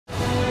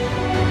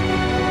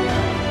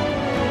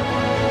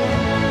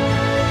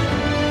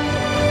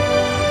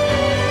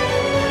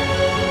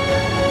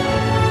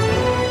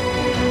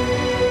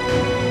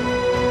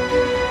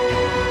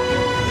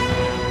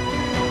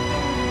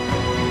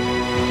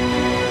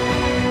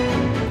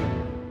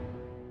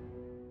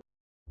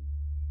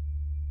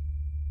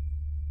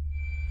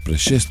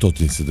През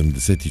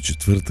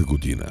 674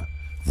 година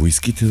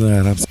войските на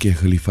Арабския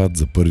халифат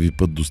за първи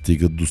път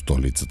достигат до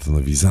столицата на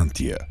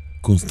Византия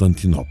 –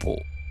 Константинопол.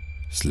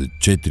 След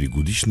 4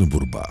 годишна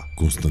борба,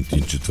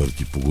 Константин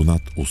IV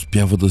Погонат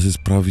успява да се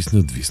справи с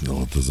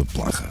надвисналата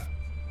заплаха.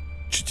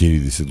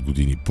 40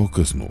 години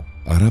по-късно,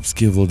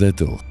 арабският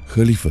владетел,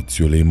 халифът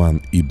Сюлейман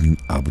ибн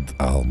Абд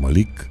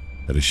ал-Малик,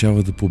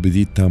 решава да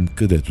победи там,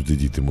 където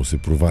дедите му се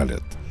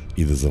провалят,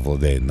 и да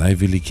завладее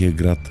най-великия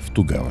град в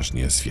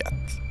тогавашния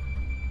свят.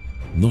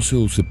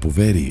 Носило се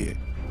поверие,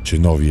 че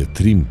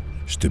новият Рим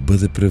ще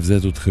бъде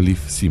превзет от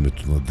халиф с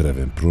името на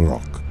древен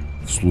пророк,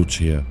 в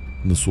случая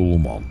на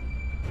Соломон.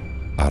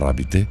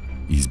 Арабите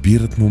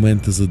избират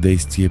момента за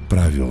действие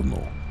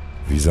правилно.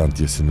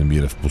 Византия се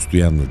намира в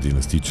постоянна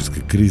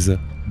династическа криза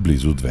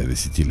близо 2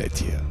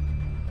 десетилетия.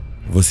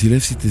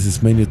 Василевсите се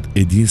сменят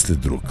един след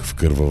друг в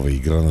кървава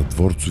игра на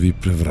дворцови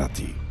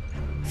преврати.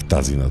 В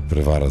тази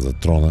надпревара за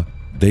трона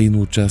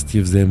дейно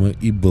участие взема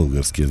и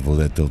българският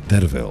владетел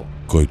Тервел,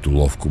 който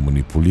ловко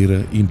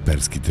манипулира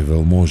имперските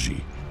велможи,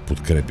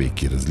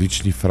 подкрепяйки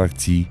различни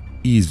фракции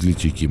и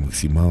извличайки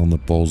максимална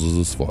полза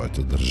за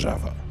своята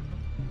държава.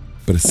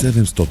 През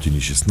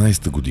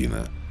 716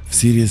 година в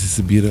Сирия се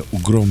събира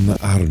огромна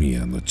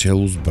армия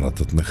начело с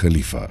братът на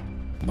халифа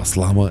 –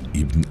 Маслама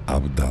ибн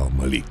Абд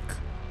ал-Малик,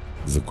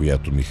 за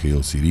която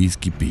Михаил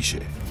Сирийски пише: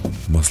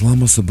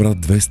 Маслама събра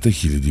 200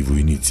 000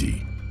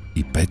 войници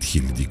и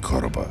 5000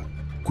 кораба,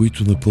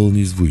 които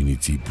напълни с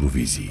войници и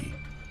провизии.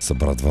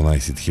 Събра 12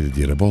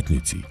 000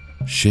 работници,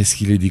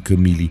 6000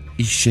 камили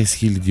и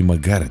 6000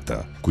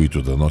 магарета,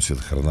 които да носят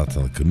храната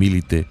на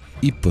камилите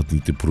и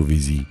пътните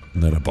провизии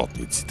на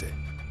работниците.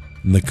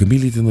 На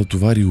камилите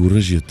натовари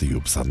оръжията и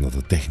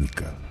обсадната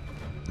техника.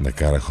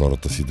 Накара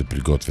хората си да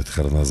приготвят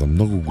храна за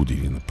много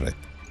години напред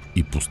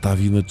и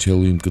постави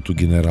начело им като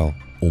генерал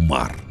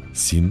Омар,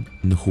 син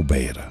на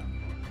Хубейра.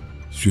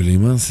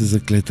 Сюлейман се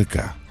закле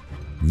така: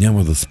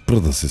 няма да спра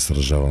да се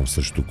сражавам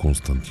срещу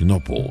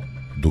Константинопол,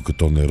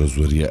 докато не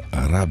разоря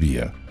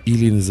Арабия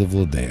или не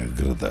завладея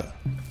града.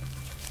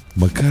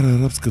 Макар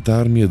арабската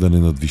армия да не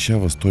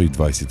надвишава 120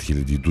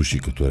 000 души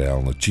като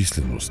реална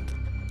численост,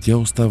 тя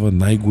остава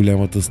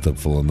най-голямата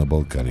стъпвала на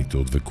Балканите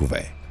от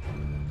векове.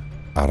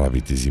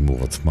 Арабите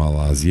зимуват в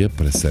Мала Азия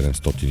през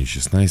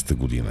 716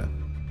 година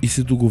и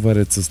се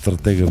договарят с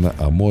стратега на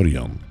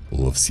Аморион,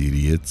 лъв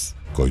сириец,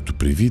 който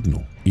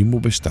привидно им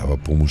обещава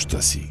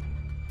помощта си.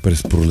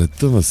 През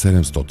пролетта на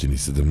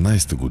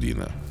 717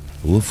 година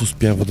Лъв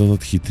успява да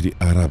надхитри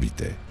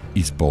арабите,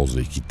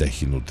 използвайки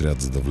техен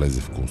отряд, за да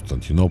влезе в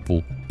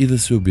Константинопол и да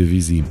се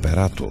обяви за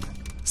император,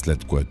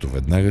 след което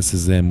веднага се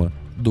заема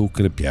да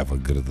укрепява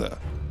града.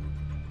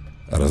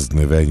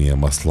 Разгневения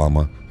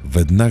Маслама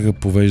веднага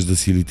повежда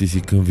силите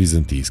си към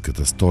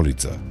византийската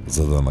столица,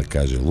 за да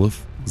накаже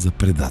Лъв за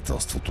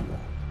предателството му.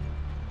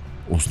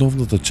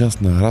 Основната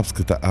част на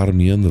арабската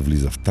армия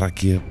навлиза в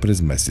Тракия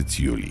през месец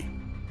юли.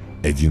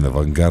 Един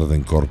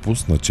авангарден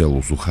корпус,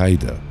 начело с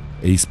Ухайда,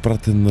 е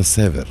изпратен на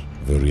север,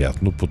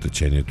 вероятно по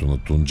течението на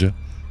Тунджа,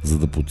 за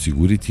да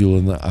подсигури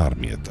тила на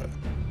армията.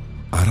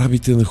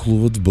 Арабите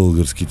нахлуват в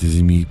българските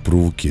земи,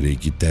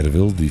 провокирайки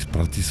Тервел да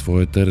изпрати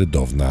своята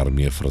редовна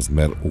армия в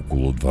размер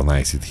около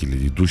 12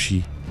 000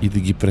 души и да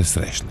ги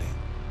пресрещне.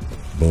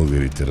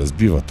 Българите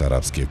разбиват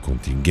арабския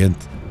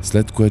контингент,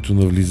 след което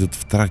навлизат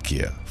в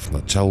Тракия в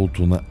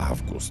началото на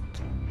август.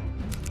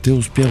 Те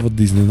успяват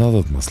да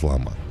изненадат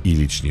Маслама и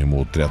личния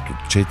му отряд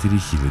от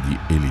 4000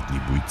 елитни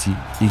бойци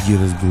и ги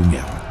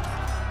разгромяват.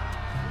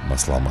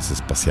 Маслама се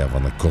спасява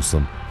на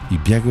косъм и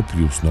бяга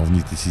при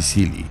основните си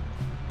сили,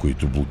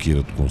 които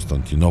блокират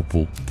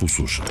Константинопол по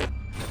суша.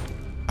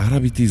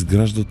 Арабите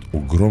изграждат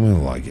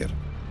огромен лагер,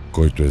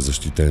 който е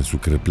защитен с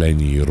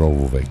укрепления и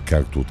ровове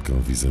както от към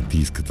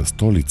византийската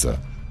столица,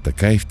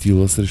 така и в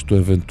тила срещу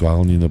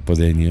евентуални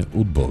нападения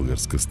от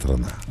българска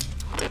страна.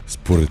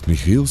 Според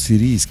Михаил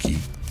Сирийски,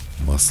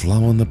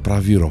 Маслама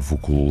направи ров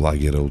около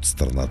лагера от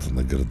страната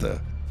на града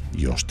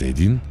и още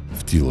един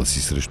в тила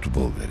си срещу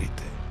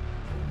българите.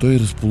 Той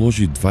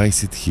разположи 20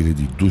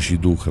 000 души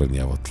да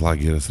охраняват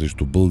лагера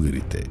срещу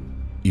българите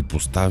и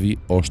постави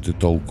още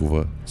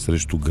толкова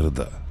срещу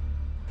града.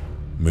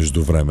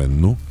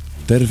 Междувременно,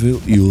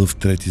 Тервел и Лъв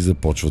III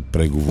започват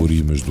преговори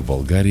и между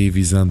България и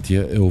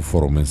Византия е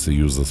оформен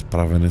съюз за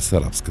справяне с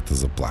арабската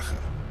заплаха.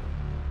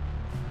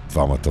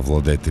 Двамата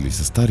владетели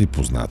са стари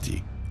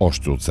познати,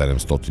 още от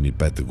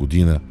 705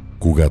 година,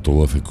 когато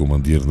Лъв е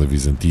командир на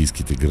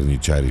византийските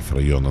граничари в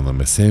района на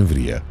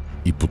Месемврия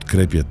и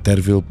подкрепя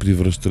Тервел при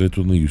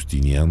връщането на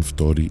Юстиниан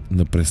II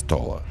на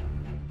престола.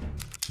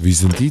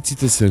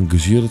 Византийците се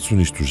ангажират с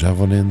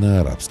унищожаване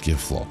на арабския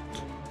флот.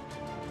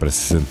 През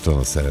есента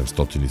на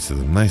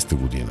 717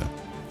 година,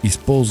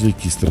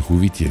 използвайки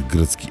страховития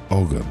гръцки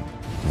огън,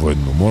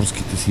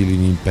 военноморските сили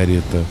на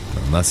империята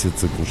нанасят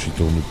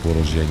съкрушително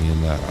поражение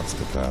на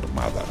арабската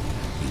армада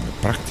и на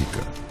практика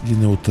ги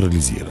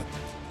неутрализират.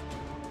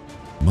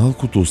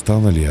 Малкото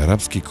останали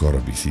арабски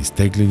кораби са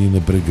изтеглени на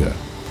брега,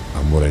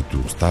 а морето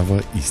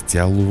остава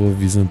изцяло във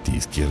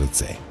византийски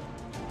ръце.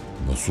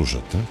 На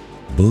сушата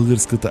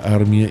българската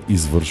армия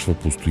извършва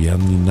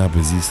постоянни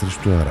набези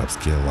срещу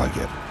арабския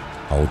лагер,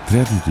 а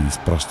отрядите,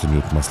 изпращани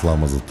от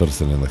Маслама за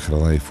търсене на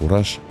храна и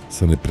фураж,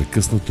 са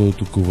непрекъснато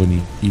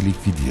атакувани и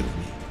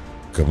ликвидирани.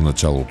 Към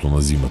началото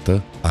на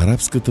зимата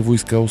арабската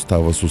войска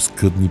остава с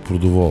оскъдни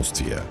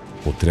продоволствия,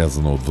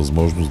 отрязана от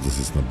възможност да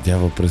се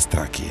снабдява през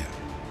Тракия.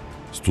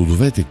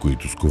 Студовете,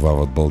 които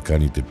сковават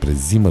Балканите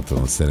през зимата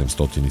на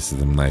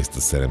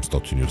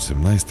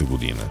 717-718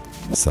 година,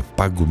 са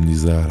пагубни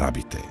за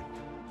арабите.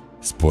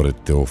 Според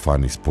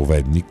Теофан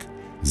изповедник,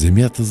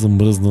 земята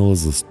замръзнала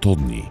за 100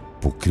 дни,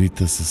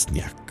 покрита със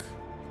сняг.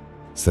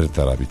 Сред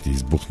арабите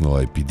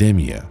избухнала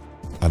епидемия,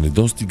 а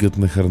недостигът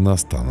на храна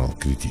станал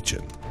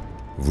критичен.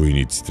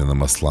 Войниците на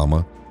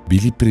Маслама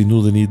били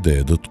принудени да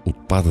ядат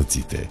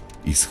отпадъците,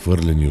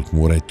 изхвърлени от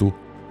морето,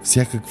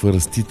 всякаква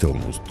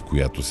растителност,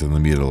 която се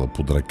намирала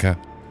под ръка,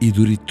 и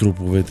дори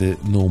труповете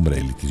на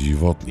умрелите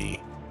животни,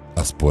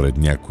 а според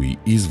някои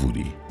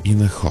изводи и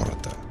на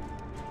хората.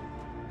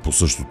 По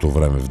същото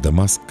време в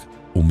Дамаск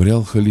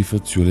умрял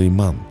халифът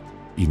Сюлейман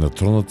и на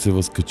тронът се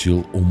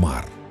възкачил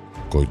Омар,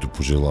 който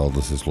пожелал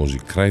да се сложи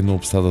край на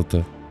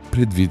обсадата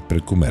предвид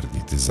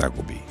прекомерните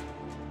загуби.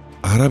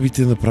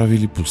 Арабите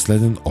направили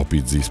последен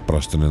опит за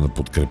изпращане на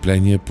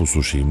подкрепление по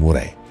суша и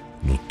море,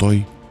 но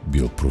той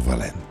бил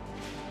провален.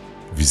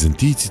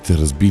 Византийците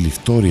разбили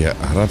втория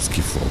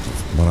арабски флот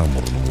в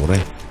Мраморно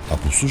море, а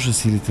по суша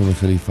силите на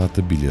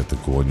халифата били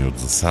атакувани от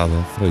засада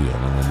в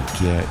района на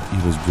Никея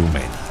и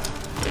разгромени.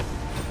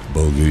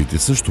 Българите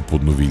също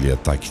подновили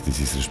атаките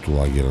си срещу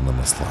лагера на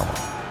Маслама.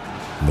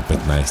 На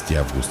 15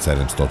 август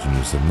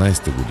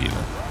 718 година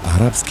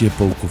арабският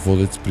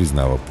пълководец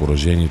признава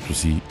поражението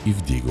си и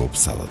вдига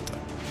обсадата.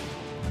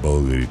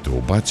 Българите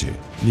обаче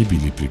не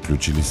били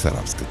приключили с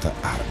арабската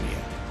армия.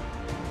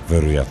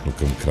 Вероятно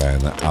към края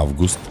на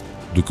август,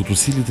 докато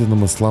силите на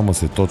Маслама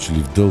се точили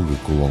в дълга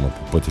колона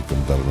по пътя към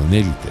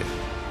Дарданелите,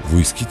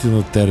 войските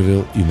на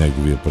Тервел и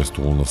неговия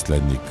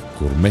престолонаследник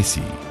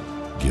Кормесий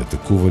ги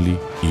атакували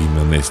и им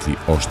нанесли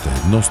още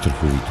едно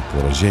страховито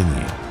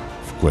поражение,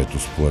 в което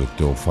според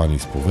Теофан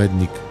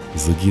изповедник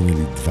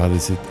загинали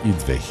 22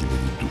 000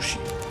 души.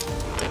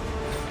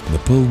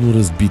 Напълно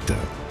разбита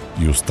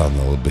и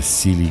останала без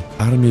сили,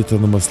 армията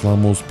на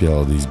Маслама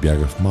успяла да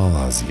избяга в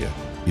Мала Азия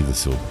и да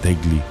се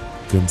оттегли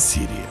към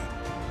Сирия.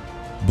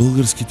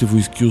 Българските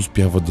войски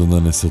успяват да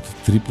нанесат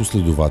 3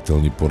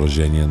 последователни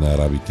поражения на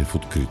арабите в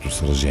открито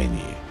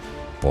сражение.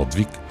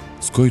 Подвиг,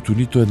 с който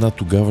нито една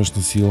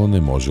тогавашна сила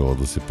не можела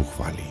да се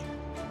похвали.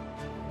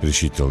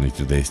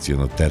 Решителните действия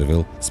на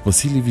Тервел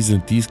спасили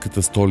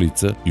византийската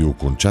столица и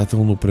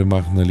окончателно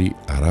премахнали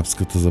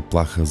арабската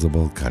заплаха за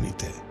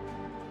Балканите.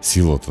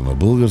 Силата на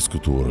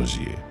българското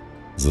оръжие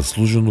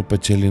заслужено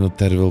печели на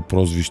Тервел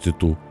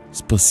прозвището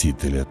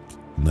 «Спасителят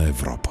на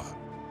Европа».